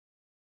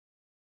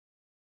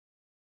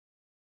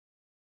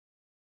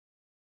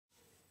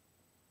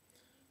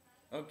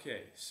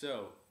Okay,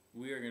 so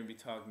we are going to be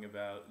talking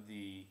about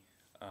the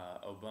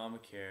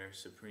Obamacare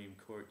Supreme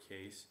Court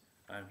case.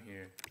 I'm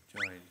here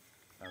joined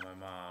by my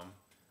mom,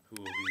 who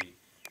will be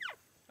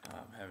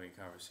having a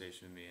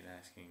conversation with me and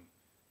asking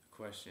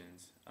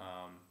questions.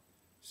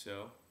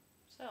 So,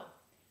 So,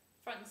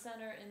 front and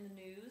center in the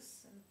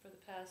news and for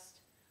the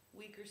past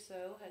week or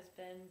so has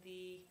been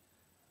the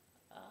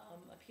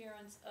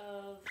appearance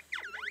of.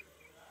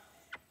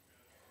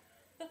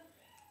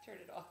 Turn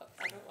it off.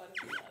 I don't want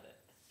to be on it.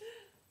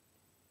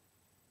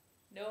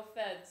 No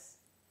offense.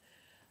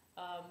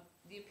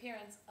 The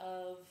appearance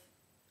of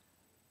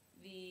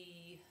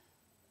the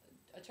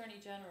Attorney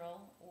General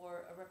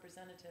or a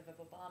representative of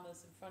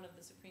Obama's in front of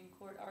the Supreme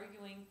Court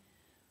arguing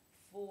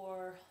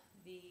for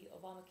the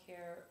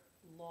Obamacare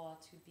law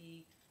to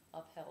be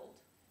upheld.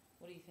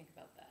 What do you think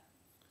about that?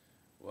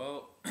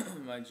 well,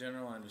 my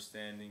general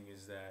understanding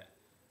is that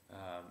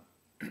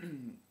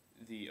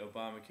the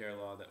Obamacare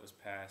law that was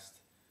passed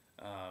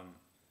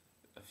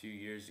a few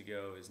years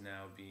ago is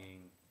now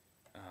being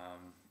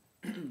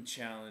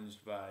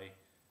challenged by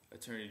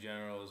attorney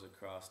generals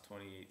across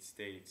 28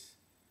 states,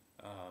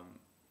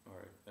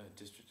 or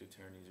district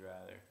attorneys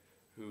rather,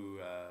 who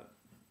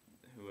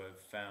have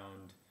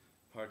found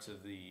parts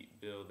of the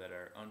bill that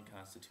are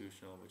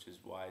unconstitutional, which is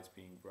why it's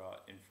being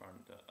brought in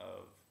front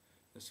of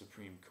the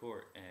Supreme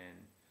Court.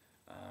 And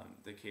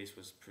the case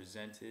was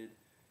presented,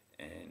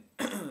 and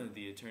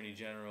the attorney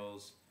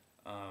generals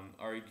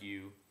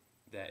argue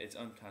that it's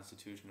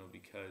unconstitutional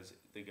because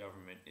the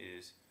government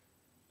is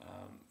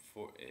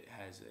it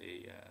has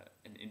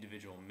an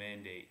individual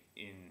mandate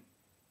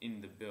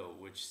in the bill,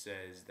 which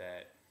says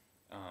that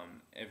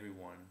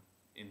everyone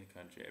in the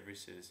country, every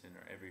citizen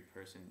or every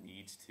person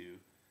needs to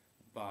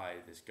buy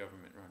this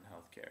government-run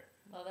health care.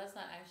 Well, that's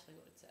not actually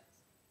what it says.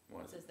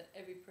 What It says that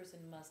every person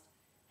must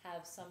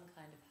have some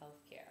kind of health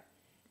care.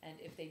 And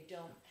if they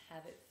don't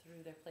have it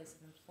through their place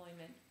of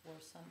employment or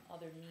some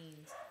other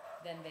means,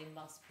 then they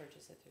must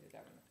purchase it through the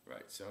government.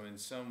 Right, so in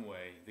some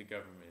way, the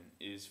government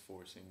is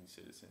forcing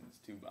citizens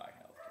to buy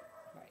health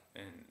care. Right.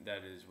 And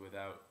that is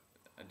without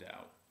a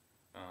doubt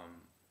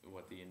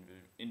what the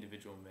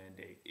individual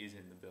mandate is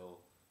in the bill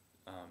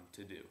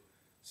to do.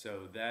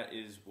 So that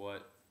is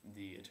what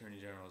the attorney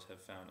generals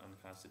have found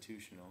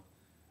unconstitutional,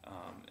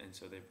 and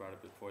so they brought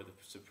it before the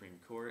Supreme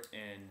Court.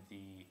 And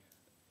the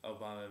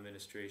Obama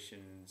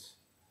administration's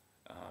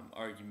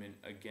argument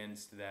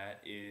against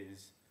that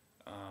is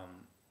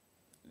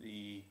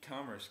the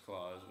Commerce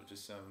Clause, which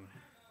is some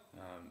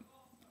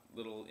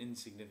little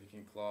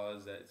insignificant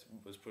clause that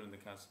was put in the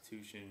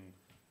Constitution,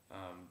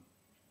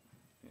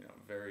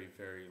 very,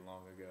 very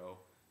long ago,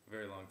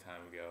 very long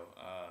time ago,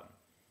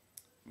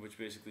 which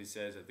basically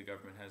says that the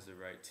government has the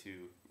right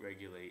to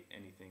regulate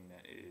anything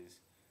that is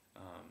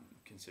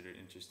considered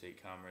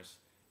interstate commerce,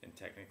 and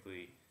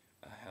technically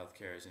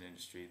healthcare is an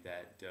industry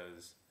that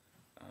does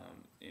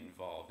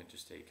involve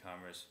interstate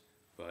commerce,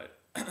 but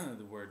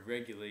the word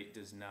regulate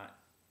does not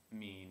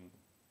mean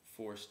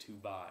forced to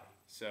buy.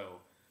 So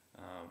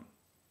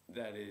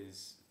that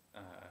is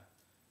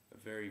a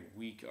very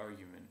weak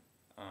argument,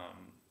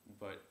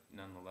 but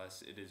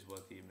nonetheless it is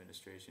what the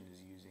administration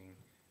is using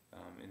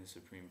in the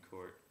Supreme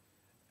Court.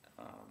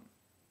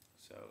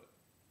 So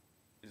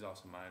it is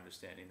also my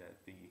understanding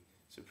that the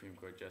Supreme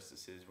Court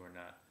justices were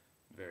not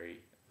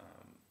very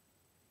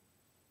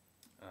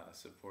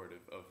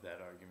supportive of that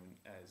argument,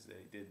 as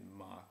they did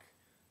mock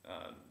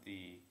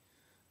the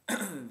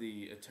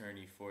the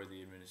attorney for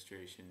the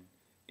administration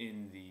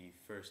in the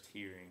first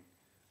hearing,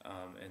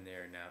 and they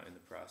are now in the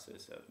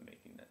process of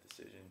making that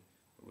decision,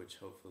 which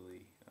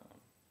hopefully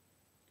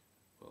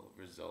will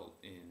result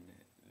in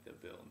the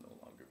bill no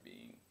longer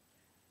being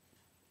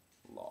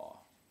law.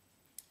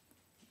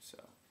 So.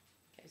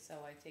 Okay,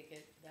 so I take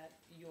it that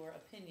your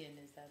opinion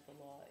is that the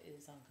law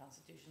is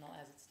unconstitutional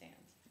as it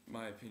stands.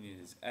 My opinion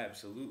is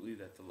absolutely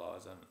that the law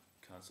is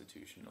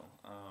unconstitutional.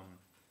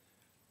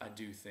 I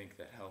do think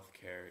that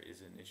healthcare is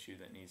an issue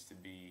that needs to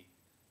be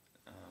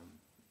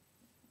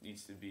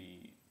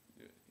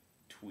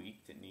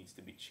tweaked. It needs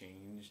to be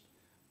changed.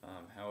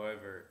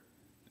 However,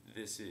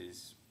 this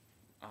is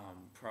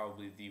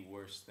probably the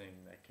worst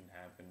thing that can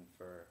happen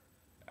for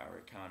our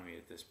economy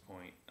at this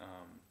point.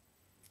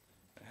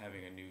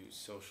 Having a new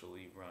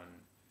socially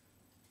run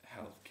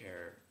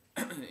healthcare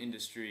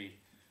industry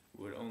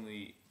would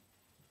only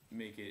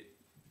make it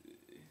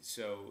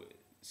so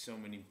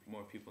many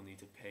more people need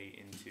to pay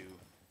into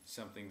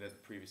something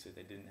that previously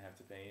they didn't have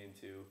to pay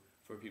into.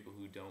 For people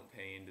who don't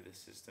pay into the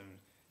system,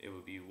 it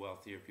would be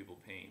wealthier people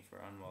paying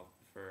for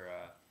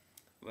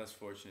less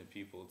fortunate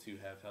people to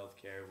have health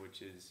care,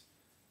 which is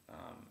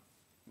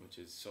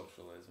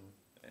socialism,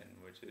 and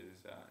which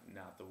is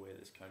not the way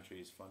this country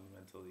is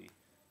fundamentally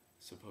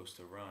supposed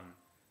to run.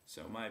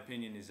 So my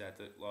opinion is that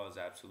the law is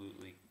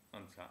absolutely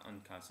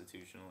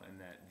unconstitutional, and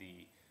that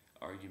the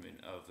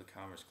argument of the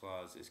Commerce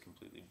Clause is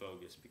completely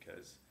bogus,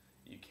 because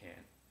you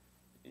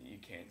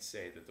can't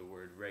say that the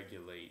word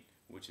regulate,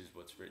 which is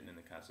what's written in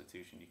the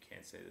Constitution, you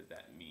can't say that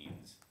that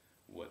means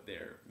what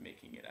they're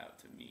making it out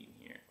to mean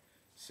here.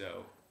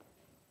 So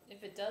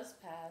If it does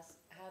pass,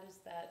 how does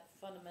that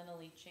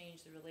fundamentally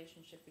change the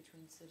relationship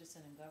between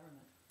citizen and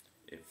government?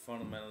 It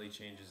fundamentally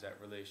changes that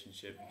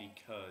relationship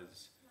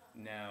because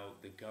now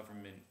the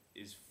government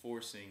is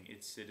forcing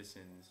its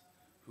citizens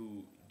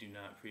who do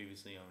not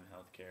previously own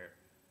healthcare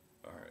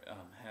or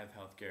have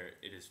healthcare,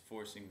 it is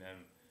forcing them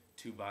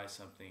to buy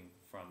something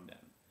from them.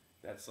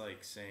 That's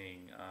like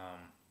saying,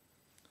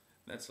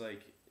 that's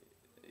like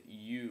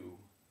you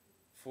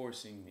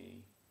forcing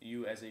me,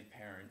 you as a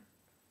parent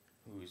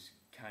who's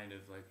kind of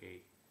like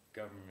a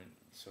government,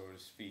 so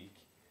to speak,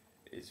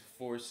 is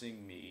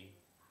forcing me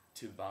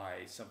to buy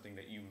something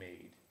that you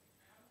made.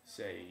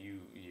 Say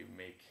you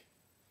make,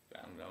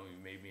 I don't know,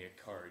 you made me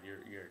a card.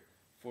 You're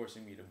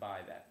forcing me to buy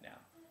that now.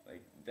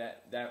 Like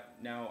that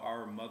now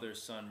our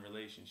mother-son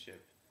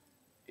relationship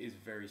is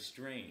very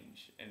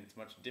strange, and it's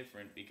much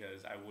different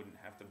because I wouldn't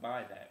have to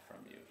buy that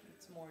from you.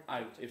 It's more If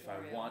I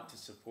dictatorial. want to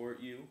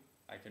support you,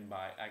 I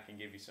can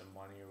give you some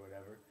money or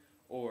whatever,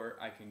 or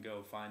I can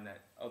go find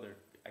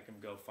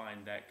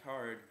that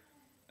card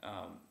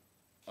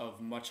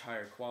of much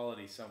higher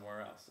quality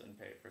somewhere else and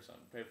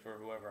pay for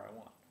whoever I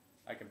want.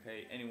 I can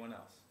pay anyone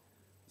else.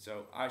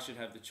 So I should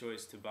have the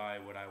choice to buy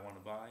what I want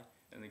to buy,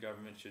 and the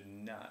government should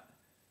not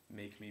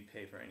make me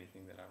pay for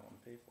anything that I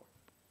want to pay for.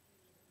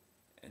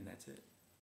 And that's it.